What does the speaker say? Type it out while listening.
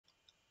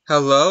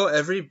Hello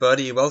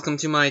everybody, welcome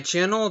to my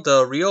channel,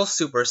 The Real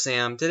Super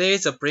Sam. Today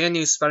is a brand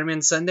new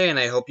Spider-Man Sunday and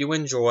I hope you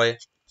enjoy.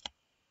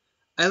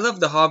 I love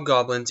the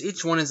Hobgoblins,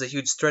 each one is a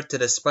huge threat to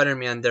the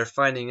Spider-Man they're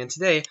fighting, and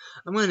today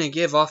I'm going to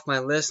give off my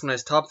list on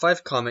his top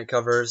 5 comic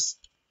covers.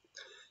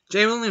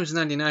 J. Williams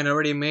 99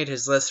 already made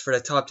his list for the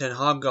top 10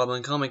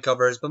 Hobgoblin comic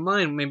covers, but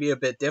mine may be a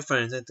bit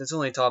different since it's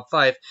only top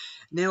 5,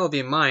 and it will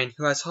be mine,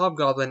 who has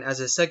Hobgoblin as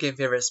his second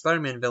favorite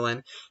Spider-Man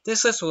villain.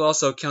 This list will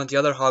also count the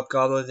other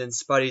Hobgoblins in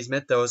Spidey's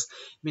mythos,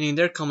 meaning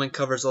their comic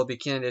covers will be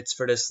candidates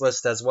for this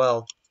list as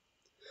well.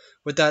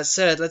 With that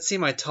said, let's see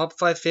my top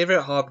 5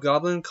 favorite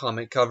Hobgoblin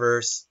comic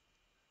covers.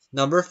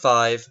 Number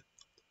 5.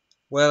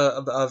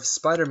 Web of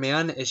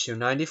Spider-Man, issue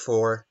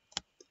 94.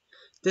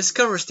 This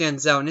cover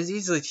stands out and is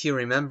easily to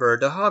remember.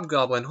 The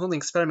Hobgoblin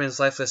holding Spider-Man's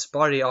lifeless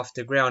body off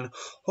the ground,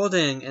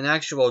 holding an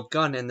actual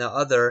gun in the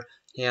other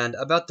hand,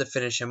 about to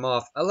finish him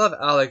off. I love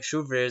Alex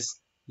Shuvri's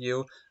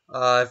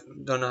I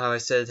don't know how I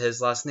said his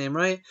last name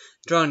right,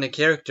 drawing the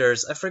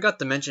characters. I forgot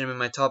to mention him in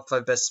my top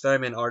 5 best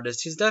Spider-Man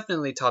artists. He's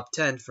definitely top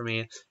 10 for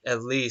me,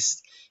 at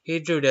least. He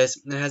drew this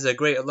and has a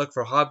great look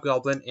for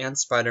Hobgoblin and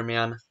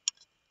Spider-Man.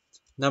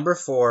 Number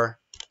 4.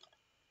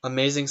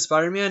 Amazing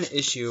Spider-Man,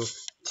 issue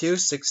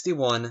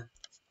 261.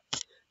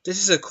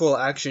 This is a cool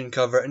action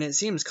cover, and it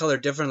seems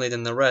colored differently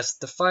than the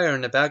rest. The fire in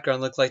the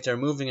background look like they're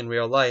moving in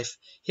real life.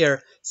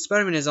 Here,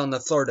 Spider-Man is on the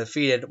floor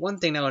defeated. One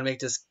thing that would make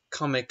this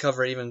comic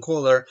cover even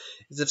cooler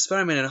is if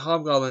Spider-Man and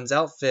Hobgoblin's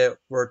outfit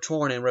were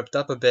torn and ripped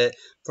up a bit,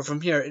 but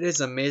from here it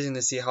is amazing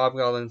to see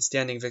Hobgoblin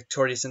standing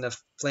victorious in a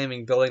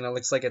flaming building that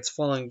looks like it's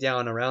falling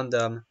down around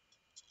them.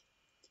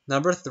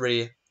 Number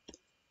 3.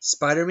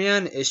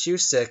 Spider-Man, issue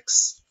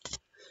 6.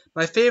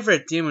 My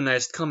favorite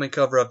demonized comic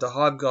cover of the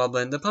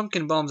Hobgoblin. The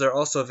pumpkin bombs are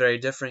also very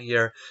different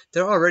here.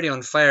 They're already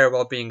on fire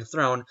while being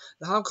thrown.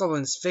 The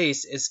Hobgoblin's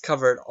face is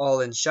covered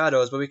all in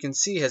shadows, but we can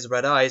see his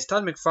red eyes.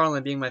 Todd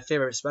McFarlane being my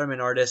favorite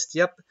Spider-Man artist.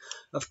 Yep,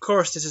 of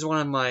course, this is one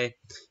of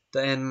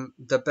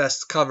the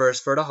best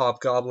covers for the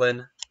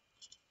Hobgoblin.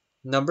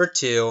 Number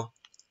 2.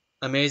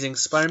 Amazing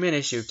Spider-Man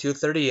issue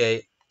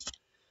 238.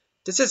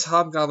 This is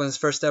Hobgoblin's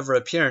first ever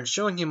appearance,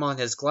 showing him on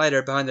his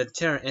glider behind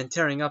and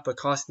tearing up a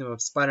costume of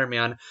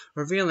Spider-Man,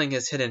 revealing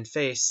his hidden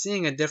face.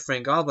 Seeing a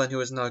different goblin who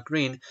is not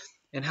green,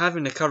 and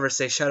having the cover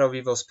say Shadow of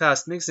Evil's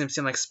Past makes him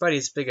seem like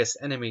Spidey's biggest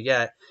enemy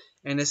yet.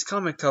 And this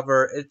comic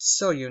cover, it's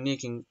so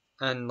unique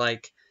and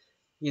like,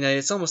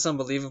 it's almost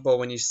unbelievable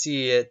when you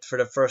see it for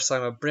the first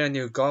time, a brand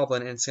new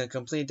goblin, and it's a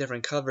completely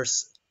different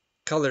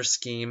color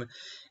scheme,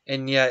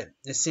 and yet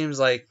it seems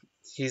like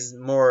he's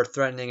more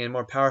threatening and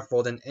more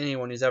powerful than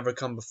anyone who's ever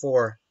come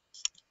before.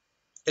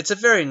 It's a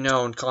very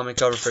known comic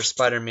cover for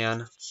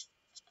Spider-Man.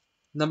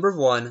 Number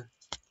 1.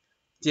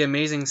 The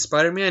Amazing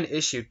Spider-Man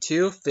issue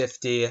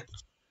 250.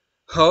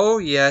 Oh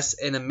yes,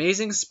 an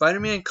Amazing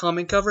Spider-Man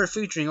comic cover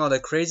featuring all the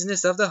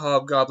craziness of the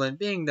Hobgoblin,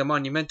 being the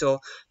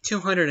monumental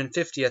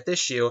 250th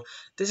issue.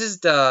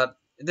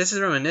 This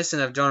is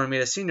reminiscent of John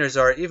Romita Sr.'s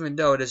art, even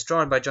though it is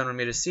drawn by John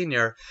Romita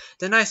Sr.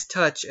 The nice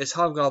touch is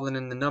Hobgoblin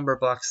in the number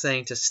box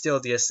saying to steal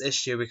this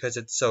issue because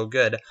it's so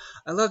good.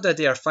 I love that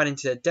they are fighting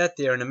to the death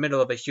there in the middle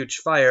of a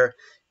huge fire.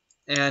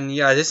 And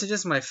yeah, this is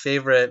just my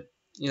favorite,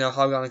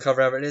 Hobgoblin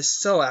cover ever. It's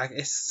so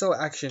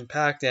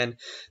action-packed, and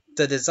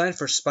the design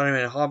for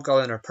Spider-Man and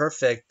Hobgoblin are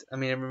perfect. I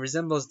mean, it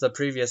resembles the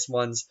previous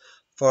ones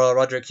for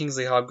Roger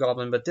Kingsley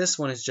Hobgoblin, but this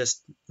one is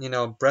just,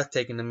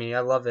 breathtaking to me. I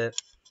love it.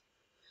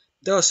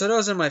 So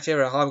those are my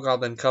favorite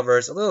Hobgoblin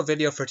covers. A little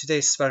video for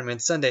today's Spider-Man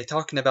Sunday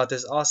talking about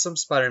this awesome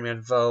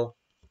Spider-Man foe.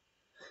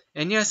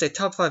 And yes, the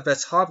top 5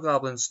 best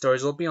Hobgoblin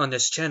stories will be on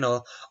this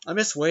channel. I'm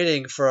just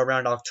waiting for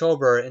around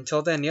October.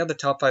 Until then, the other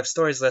top 5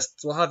 stories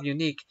lists will have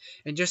unique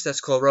and just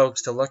as cool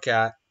rogues to look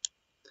at.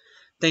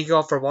 Thank you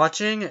all for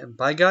watching.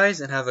 Bye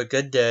guys, and have a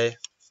good day.